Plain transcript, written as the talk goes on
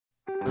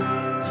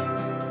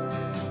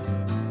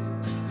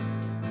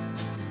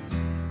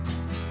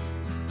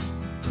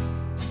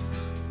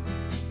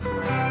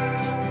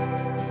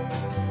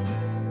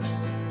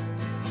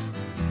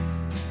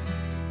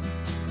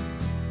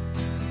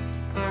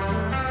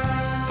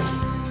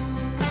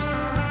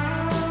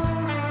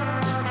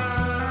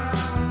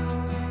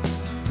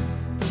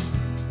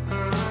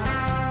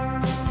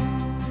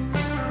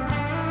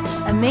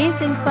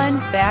amazing fun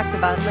fact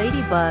about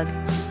Ladybug.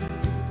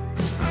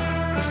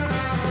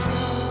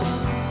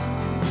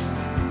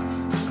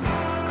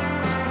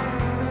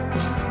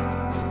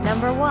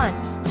 Number 1.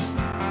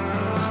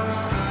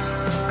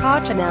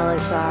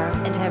 Coccinellids are,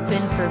 and have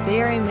been for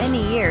very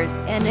many years,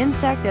 an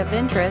insect of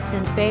interest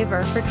and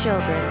favor for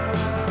children.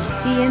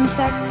 The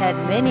insect had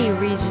many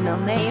regional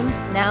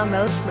names, now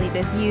mostly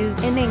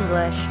disused in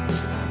English,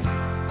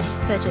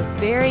 such as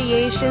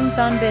variations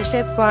on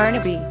Bishop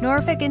Barnaby,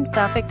 Norfolk and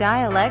Suffolk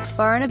dialect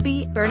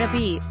Barnaby,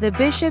 the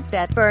bishop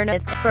that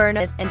burneth,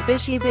 and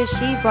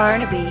Bishy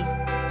Barnaby.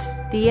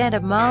 The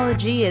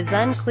etymology is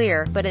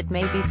unclear, but it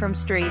may be from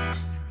street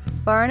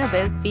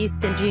Barnabas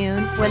feast in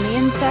June, when the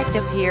insect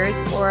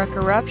appears, or a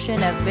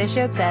corruption of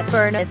Bishop that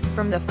burneth,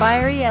 from the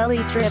fiery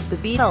elytra of the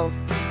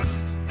beetles.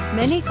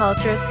 Many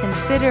cultures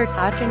consider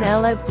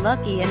coccinellids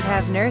lucky and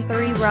have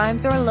nursery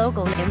rhymes or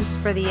local names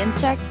for the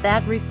insects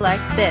that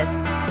reflect this.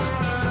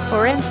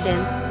 For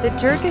instance, the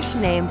Turkish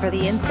name for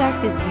the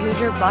insect is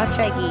Ujer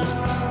bachagi.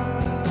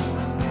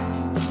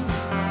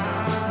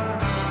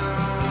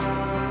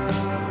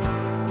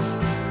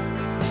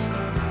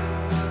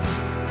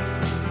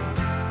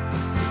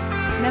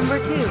 Number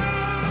 2.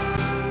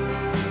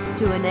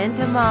 To an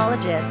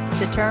entomologist,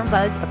 the term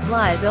bug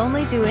applies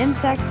only to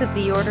insects of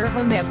the order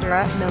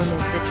Homiptera, known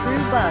as the true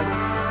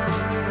bugs.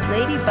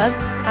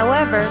 Ladybugs,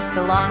 however,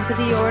 belong to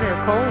the order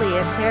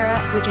Coleoptera,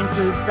 which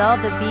includes all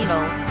the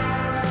beetles.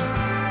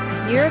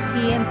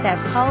 Europeans have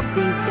called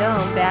these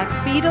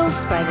dome-backed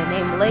beetles by the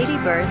name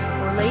ladybirds,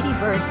 or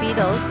ladybird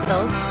beetles,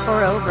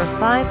 for over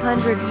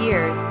 500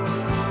 years.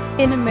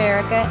 In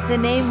America, the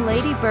name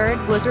ladybird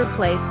was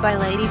replaced by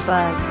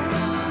ladybug.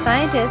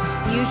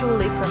 Scientists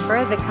usually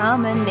prefer the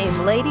common name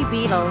lady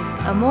beetles,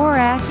 a more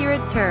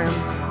accurate term.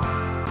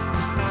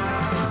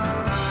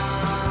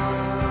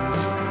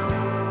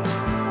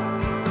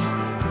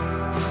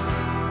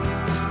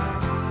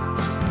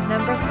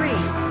 Number 3.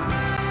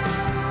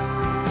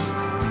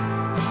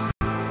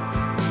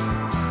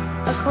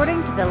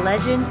 According to the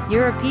legend,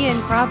 European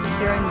crops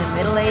during the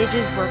Middle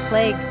Ages were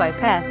plagued by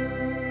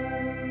pests.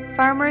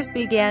 Farmers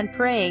began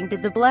praying to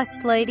the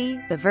Blessed Lady,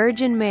 the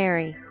Virgin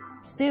Mary.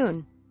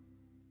 Soon,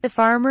 the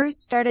farmers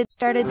started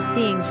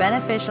seeing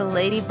beneficial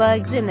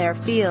ladybugs in their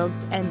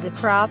fields, and the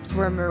crops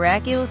were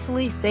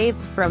miraculously saved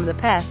from the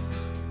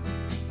pests.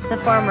 The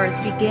farmers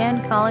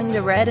began calling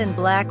the red and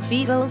black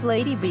beetles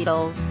lady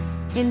beetles.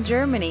 In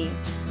Germany,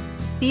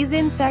 these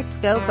insects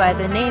go by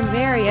the name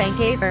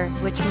Marienkäfer,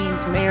 which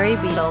means Mary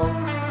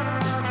beetles.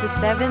 The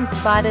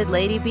seven-spotted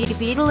lady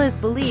beetle is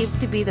believed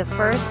to be the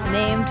first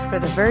named for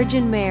the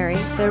Virgin Mary.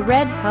 The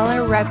red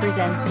color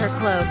represents her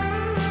cloak,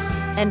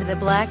 and the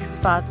black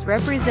spots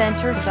represent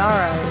her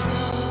sorrows.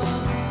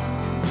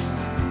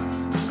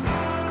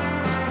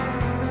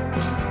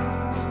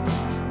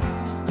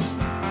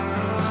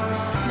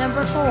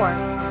 Number 4.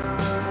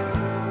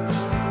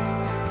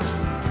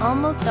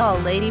 Almost all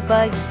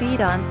ladybugs feed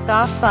on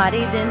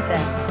soft-bodied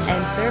insects,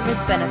 and serve as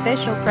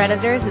beneficial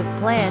predators of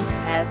plant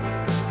pests.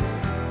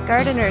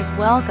 Gardeners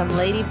welcome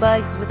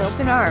ladybugs with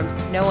open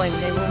arms, knowing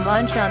they will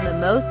munch on the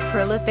most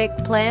prolific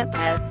plant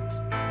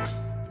pests.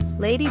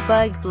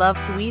 Ladybugs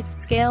love to eat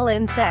scale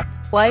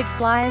insects,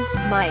 whiteflies,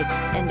 mites,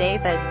 and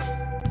aphids.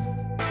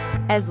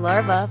 As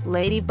larvae,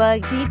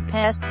 ladybugs eat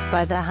pests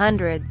by the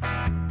hundreds.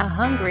 A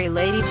hungry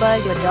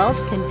ladybug adult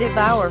can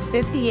devour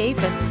 50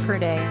 aphids per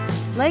day.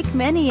 Like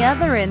many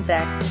other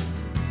insects,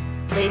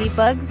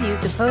 ladybugs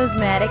use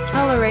aposematic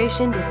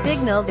coloration to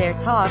signal their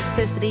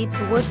toxicity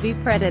to would-be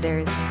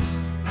predators.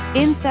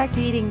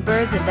 Insect-eating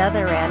birds and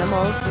other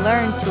animals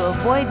learn to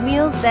avoid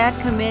meals that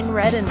come in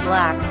red and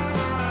black,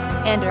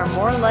 and are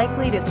more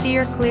likely to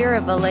steer clear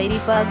of a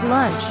ladybug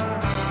lunch.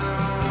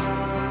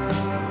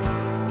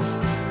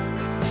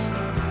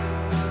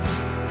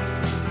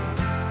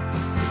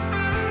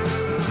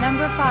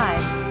 Number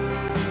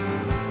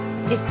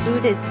 5. If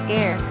food is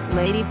scarce,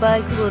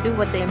 ladybugs will do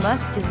what they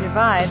must to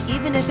survive,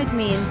 even if it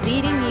means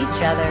eating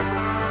each other.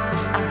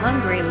 A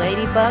hungry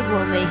ladybug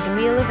will make a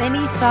meal of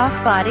any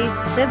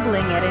soft-bodied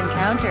sibling it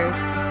encounters.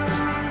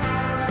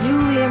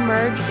 Newly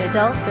emerged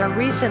adults or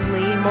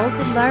recently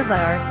molted larvae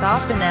are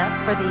soft enough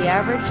for the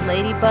average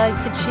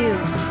ladybug to chew.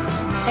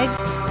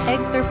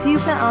 Eggs or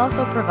pupa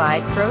also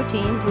provide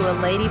protein to a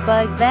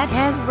ladybug that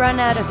has run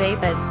out of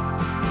aphids.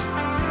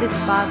 The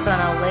spots on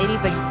a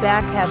ladybug's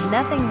back have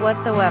nothing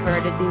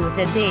whatsoever to do with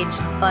its age,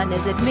 fun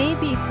as it may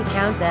be to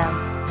count them.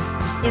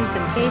 In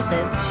some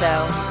cases,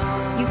 though,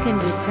 you can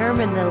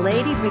determine the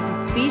ladybug's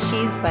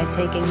species by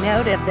taking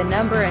note of the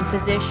number and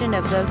position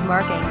of those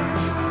markings.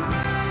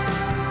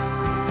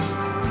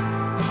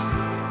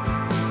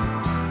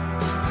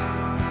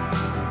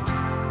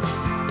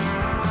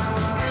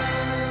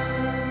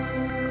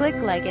 Click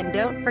like and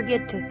don't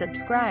forget to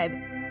subscribe.